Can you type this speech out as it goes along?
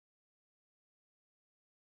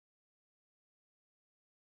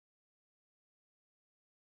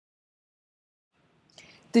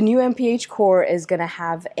The new MPH Core is going to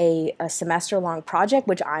have a semester-long project,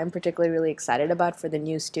 which I'm particularly really excited about for the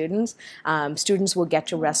new students. Students will get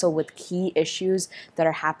to wrestle with key issues that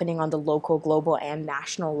are happening on the local, global, and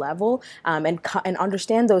national level, and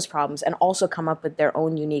understand those problems and also come up with their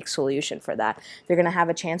own unique solution for that. They're going to have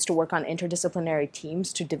a chance to work on interdisciplinary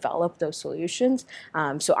teams to develop those solutions.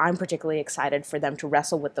 So I'm particularly excited for them to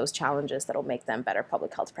wrestle with those challenges that will make them better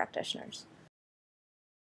public health practitioners.